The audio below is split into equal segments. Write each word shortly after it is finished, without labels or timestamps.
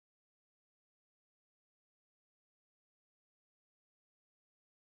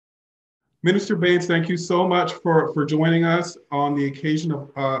Minister Bains, thank you so much for joining us on the occasion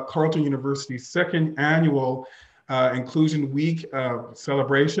of Carleton University's second annual Inclusion Week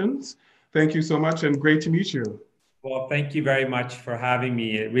celebrations. Thank you so much and great to meet you. Well, thank you very much for having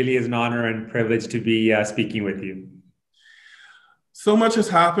me. It really is an honor and privilege to be speaking with you. So much has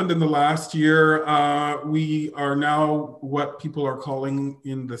happened in the last year. We are now what people are calling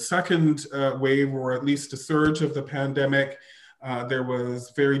in the second wave, or at least a surge of the pandemic. There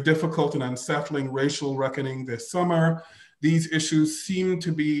was very difficult and unsettling racial reckoning this summer. These issues seem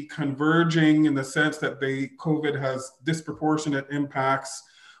to be converging in the sense that COVID has disproportionate impacts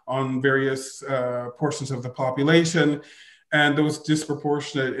on various portions of the population. And those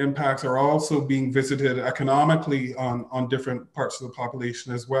disproportionate impacts are also being visited economically on different parts of the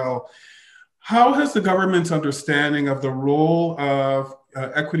population as well. How has the government's understanding of the role of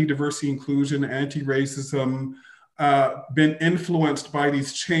equity, diversity, inclusion, anti-racism been influenced by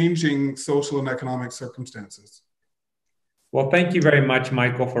these changing social and economic circumstances? Well, thank you very much,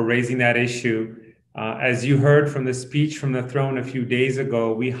 Michael, for raising that issue. As you heard from the speech from the throne a few days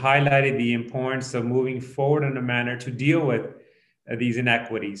ago, we highlighted the importance of moving forward in a manner to deal with these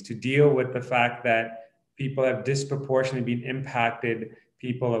inequities, to deal with the fact that people have disproportionately been impacted,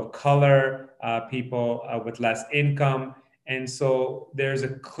 people of color, people with less income. And so there's a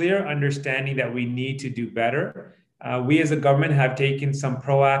clear understanding that we need to do better. We as a government have taken some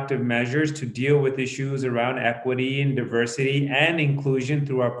proactive measures to deal with issues around equity and diversity and inclusion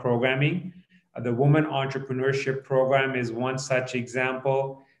through our programming. The Women Entrepreneurship Program is one such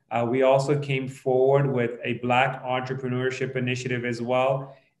example. We also came forward with a Black Entrepreneurship Initiative as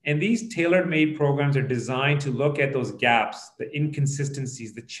well. And these tailor-made programs are designed to look at those gaps, the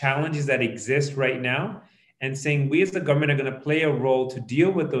inconsistencies, the challenges that exist right now, and saying we as the government are going to play a role to deal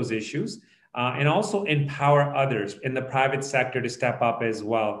with those issues. And also empower others in the private sector to step up as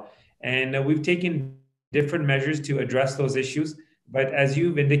well. And we've taken different measures to address those issues. But as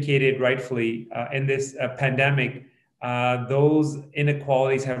you've indicated rightfully, in this pandemic, those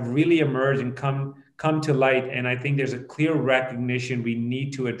inequalities have really emerged and come to light. And I think there's a clear recognition we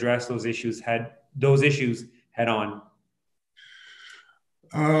need to address those issues head on.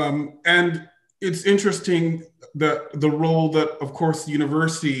 And it's interesting the role that, of course, the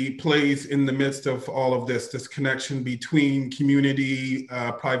university plays in the midst of all of this connection between community,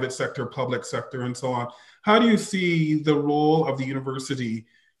 private sector, public sector, and so on. How do you see the role of the university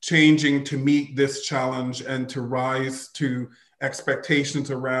changing to meet this challenge and to rise to expectations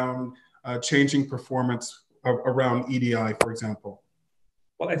around changing performance around EDI, for example?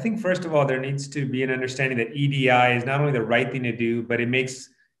 Well, I think, first of all, there needs to be an understanding that EDI is not only the right thing to do, but it makes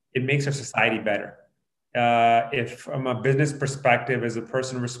our society better. If from a business perspective, as a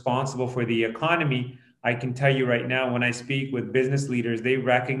person responsible for the economy, I can tell you right now, when I speak with business leaders, they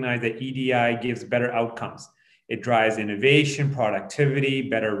recognize that EDI gives better outcomes. It drives innovation, productivity,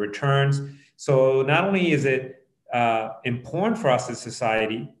 better returns. So not only is it important for us as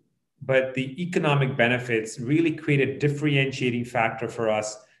society, but the economic benefits really create a differentiating factor for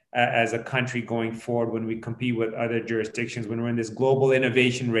us as a country going forward when we compete with other jurisdictions, when we're in this global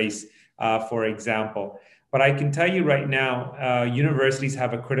innovation race, for example. But I can tell you right now, universities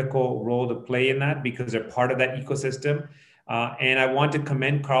have a critical role to play in that because they're part of that ecosystem. And I want to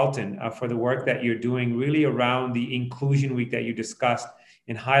commend Carleton for the work that you're doing really around the Inclusion Week that you discussed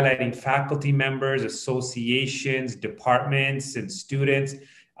in highlighting faculty members, associations, departments, and students,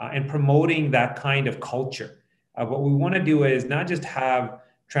 and promoting that kind of culture. What we want to do is not just have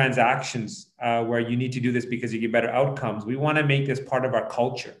transactions where you need to do this because you get better outcomes. We want to make this part of our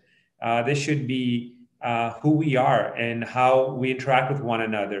culture. This should be who we are and how we interact with one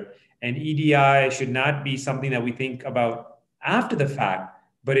another. And EDI should not be something that we think about after the fact,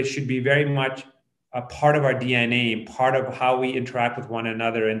 but it should be very much a part of our DNA and part of how we interact with one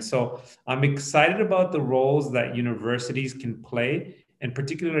another. And so I'm excited about the roles that universities can play, and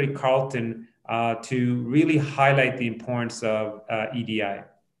particularly Carleton, to really highlight the importance of EDI.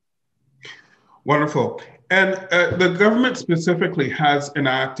 Wonderful. And the government specifically has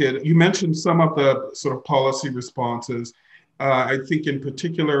enacted, you mentioned some of the sort of policy responses. I think in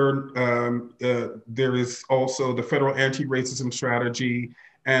particular, there is also the federal anti-racism strategy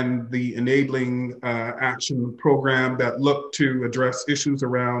and the enabling action program that look to address issues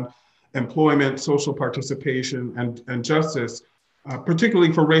around employment, social participation, and justice,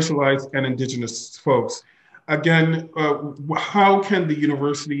 particularly for racialized and Indigenous folks. Again, how can the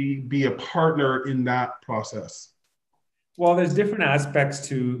university be a partner in that process? Well, there's different aspects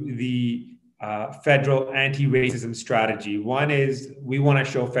to the federal anti-racism strategy. One is we want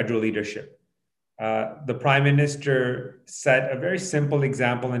to show federal leadership. The Prime Minister set a very simple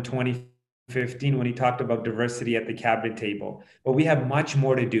example in 2015 2015 when he talked about diversity at the cabinet table. But we have much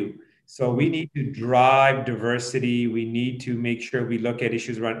more to do. So we need to drive diversity. We need to make sure we look at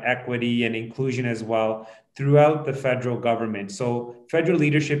issues around equity and inclusion as well throughout the federal government. So federal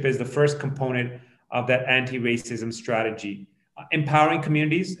leadership is the first component of that anti-racism strategy. Empowering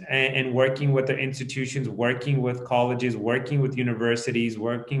communities and working with their institutions, working with colleges, working with universities,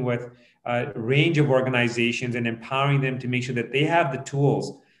 working with a range of organizations and empowering them to make sure that they have the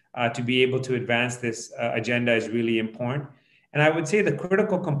tools to be able to advance this agenda is really important. And I would say the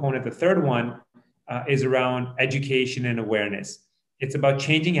critical component, the third one, is around education and awareness. It's about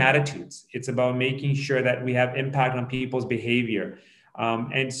changing attitudes. It's about making sure that we have impact on people's behavior.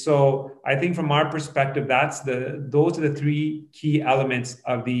 And so I think from our perspective, those are the three key elements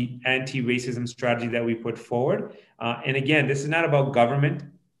of the anti-racism strategy that we put forward. And again, this is not about government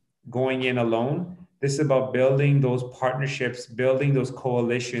going in alone. This is about building those partnerships, building those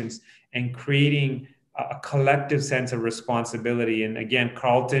coalitions, and creating a collective sense of responsibility. And again,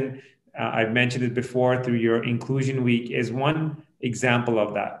 Carleton, I've mentioned it before through your Inclusion Week, is one example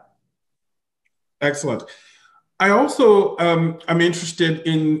of that. Excellent. I also am interested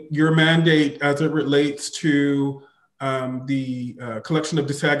in your mandate as it relates to the collection of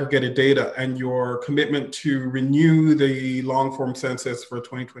disaggregated data and your commitment to renew the long-form census for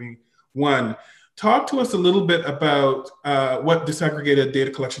 2021. Talk to us a little bit about what disaggregated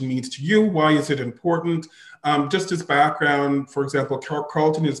data collection means to you. Why is it important? Just as background, for example,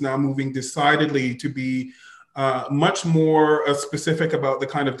 Carleton is now moving decidedly to be much more specific about the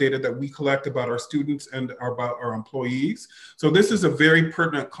kind of data that we collect about our students and about our employees. So this is a very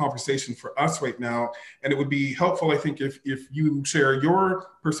pertinent conversation for us right now. And it would be helpful, I think, if you share your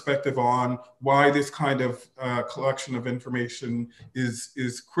perspective on why this kind of collection of information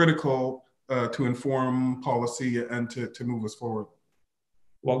is critical to inform policy and to move us forward.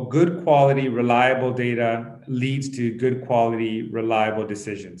 Well, good quality, reliable data leads to good quality, reliable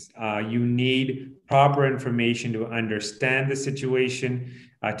decisions. You need proper information to understand the situation,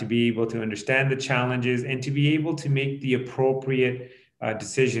 to be able to understand the challenges, and to be able to make the appropriate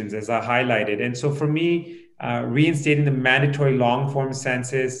decisions, as I highlighted. And so for me, reinstating the mandatory long-form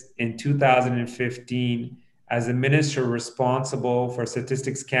census in 2015 as the minister responsible for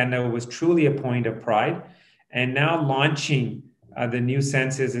Statistics Canada was truly a point of pride. And now launching the new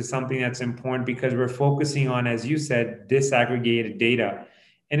census is something that's important because we're focusing on, as you said, disaggregated data.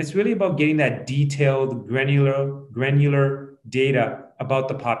 And it's really about getting that detailed, granular data about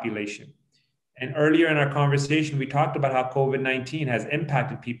the population. And earlier in our conversation, we talked about how COVID-19 has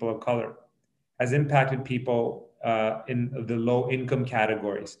impacted people of color, has impacted people in the low income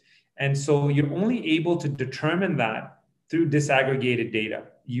categories. And so you're only able to determine that through disaggregated data.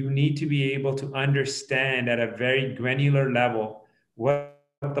 You need to be able to understand at a very granular level what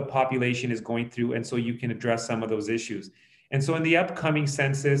the population is going through, and so you can address some of those issues. And so in the upcoming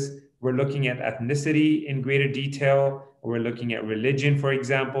census, we're looking at ethnicity in greater detail. We're looking at religion, for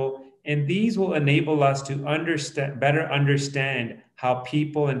example, and these will enable us to better understand how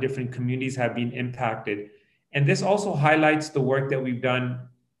people in different communities have been impacted. And this also highlights the work that we've done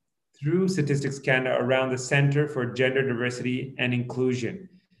through Statistics Canada around the Center for Gender Diversity and Inclusion.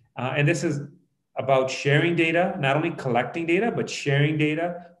 And this is about sharing data, not only collecting data, but sharing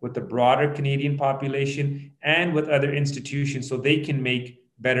data with the broader Canadian population and with other institutions so they can make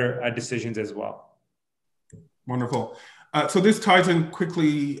better decisions as well. Wonderful. So this ties in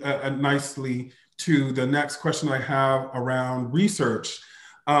quickly and nicely to the next question I have around research.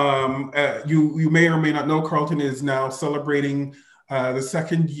 You may or may not know, Carleton is now celebrating the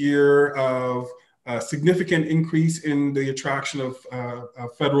second year of a significant increase in the attraction of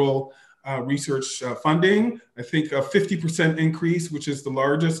federal research funding. I think a 50% increase, which is the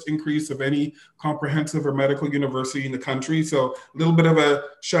largest increase of any comprehensive or medical university in the country. So a little bit of a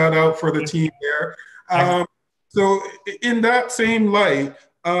shout out for the team there. So in that same light,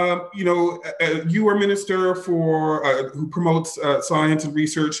 you are minister for who promotes science and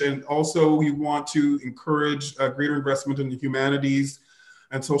research, and also you want to encourage greater investment in the humanities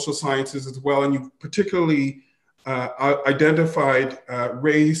and social sciences as well. And you particularly identified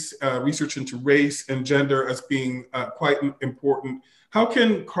research into race and gender as being quite important. How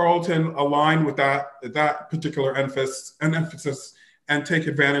can Carleton align with that particular emphasis and take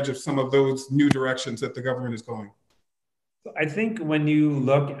advantage of some of those new directions that the government is going? I think when you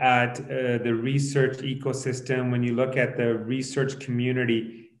look at the research ecosystem, when you look at the research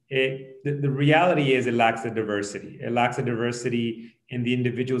community, the reality is it lacks the diversity. It lacks the diversity in the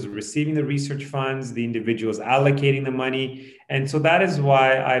individuals receiving the research funds, the individuals allocating the money. And so that is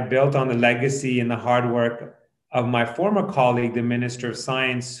why I built on the legacy and the hard work of my former colleague, the Minister of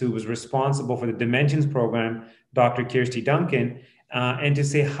Science, who was responsible for the Dimensions program, Dr. Kirsty Duncan, and to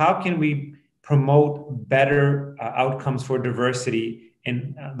say, how can we promote better outcomes for diversity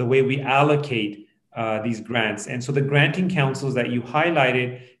in the way we allocate these grants. And so the granting councils that you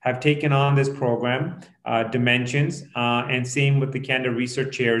highlighted have taken on this program, Dimensions, and same with the Canada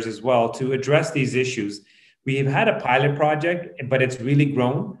Research Chairs as well, to address these issues. We have had a pilot project, but it's really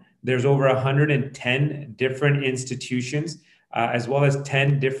grown. There's over 110 different institutions, as well as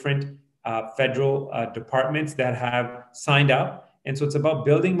 10 different federal departments that have signed up. And so it's about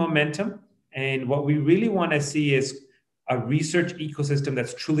building momentum. And what we really want to see is a research ecosystem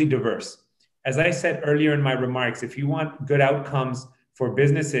that's truly diverse. As I said earlier in my remarks, if you want good outcomes for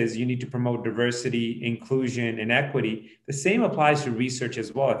businesses, you need to promote diversity, inclusion, and equity. The same applies to research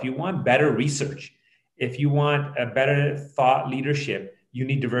as well. If you want better research, if you want a better thought leadership, you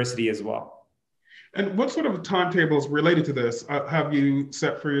need diversity as well. And what sort of timetables related to this have you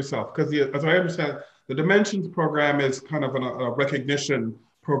set for yourself? Because as I understand, the Dimensions program is kind of a recognition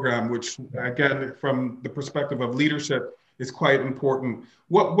program, which again, from the perspective of leadership, is quite important.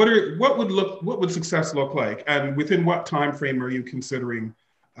 What would success look like, and within what time frame are you considering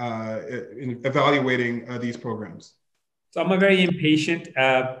in evaluating these programs? So I'm a very impatient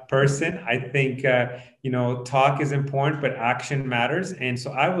person. I think talk is important, but action matters. And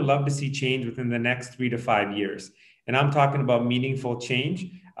so I would love to see change within the next 3 to 5 years. And I'm talking about meaningful change.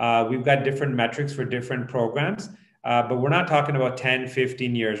 We've got different metrics for different programs. But we're not talking about 10,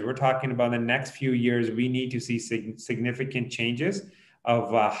 15 years. We're talking about the next few years. We need to see significant changes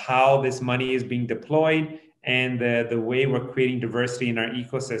of how this money is being deployed and the way we're creating diversity in our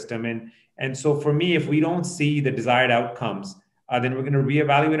ecosystem. And so for me, if we don't see the desired outcomes, then we're going to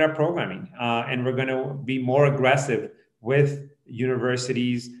reevaluate our programming and we're going to be more aggressive with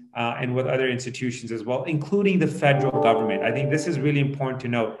universities and with other institutions as well, including the federal government. I think this is really important to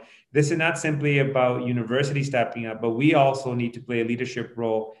note. This is not simply about universities stepping up, but we also need to play a leadership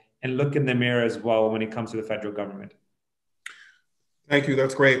role and look in the mirror as well when it comes to the federal government. Thank you.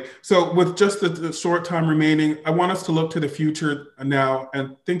 That's great. So with just the short time remaining, I want us to look to the future now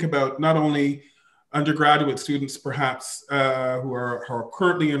and think about not only undergraduate students, perhaps, who are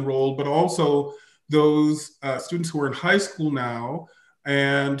currently enrolled, but also those students who are in high school now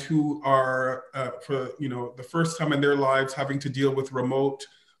and who are, for the first time in their lives, having to deal with remote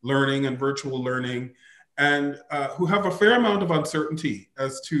learning and virtual learning, and who have a fair amount of uncertainty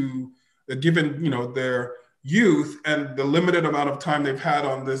as to, given their youth and the limited amount of time they've had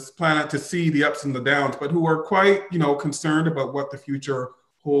on this planet to see the ups and the downs, but who are quite concerned about what the future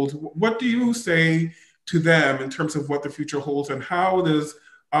holds. What do you say to them in terms of what the future holds, and how does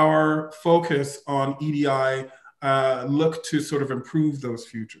our focus on EDI look to sort of improve those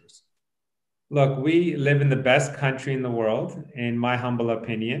futures? Look, we live in the best country in the world, in my humble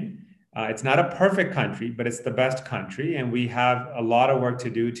opinion. It's not a perfect country, but it's the best country. And we have a lot of work to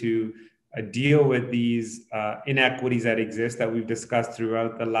do to deal with these inequities that exist that we've discussed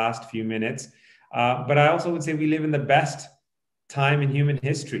throughout the last few minutes. But I also would say we live in the best time in human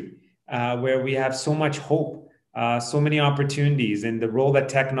history, where we have so much hope, so many opportunities, and the role that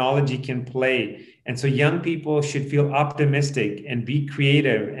technology can play. And so young people should feel optimistic and be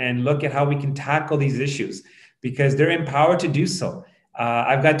creative and look at how we can tackle these issues, because they're empowered to do so.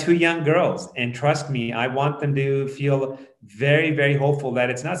 I've got 2 young girls, and trust me, I want them to feel very, very hopeful that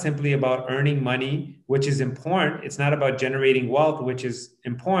it's not simply about earning money, which is important. It's not about generating wealth, which is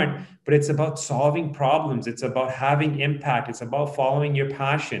important, but it's about solving problems. It's about having impact. It's about following your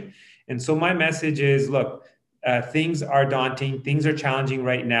passion. And so my message is, look, things are daunting. Things are challenging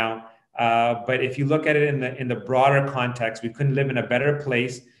right now. But if you look at it in the broader context, we couldn't live in a better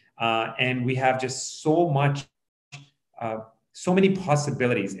place. And we have just so many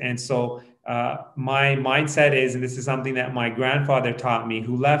possibilities. And so my mindset is, and this is something that my grandfather taught me,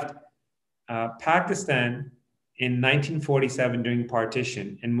 who left Pakistan in 1947 during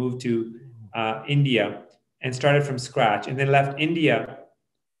partition and moved to India and started from scratch, and then left India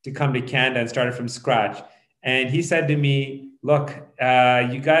to come to Canada and started from scratch. And he said to me, look,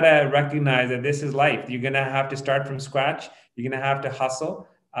 you got to recognize that this is life. You're going to have to start from scratch. You're going to have to hustle.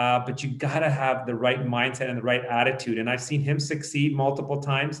 But you got to have the right mindset and the right attitude. And I've seen him succeed multiple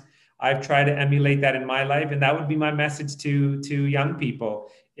times. I've tried to emulate that in my life. And that would be my message to young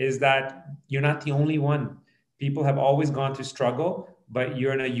people, is that you're not the only one. People have always gone through struggle, but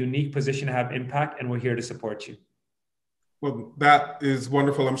you're in a unique position to have impact, and we're here to support you. Well, that is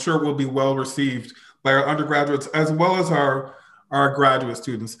wonderful. I'm sure it will be well received by our undergraduates as well as our graduate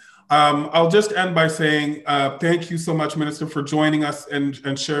students. I'll just end by saying thank you so much, Minister, for joining us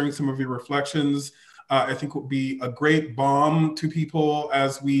and sharing some of your reflections. I think will be a great balm to people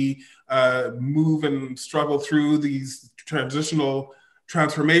as we move and struggle through these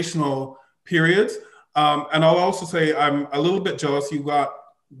transformational periods. And I'll also say I'm a little bit jealous you got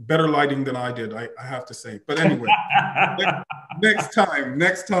better lighting than I did, I have to say. But anyway, next time,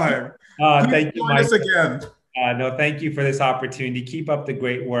 please Thank you, join Mike. us again. No, thank you for this opportunity. Keep up the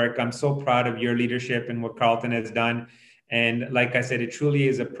great work. I'm so proud of your leadership and what Carleton has done. And like I said, it truly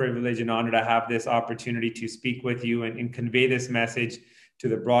is a privilege and honor to have this opportunity to speak with you and convey this message to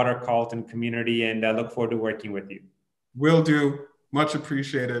the broader Carleton community. And I look forward to working with you. Will do. Much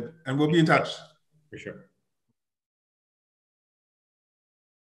appreciated. And we'll be in touch. For sure.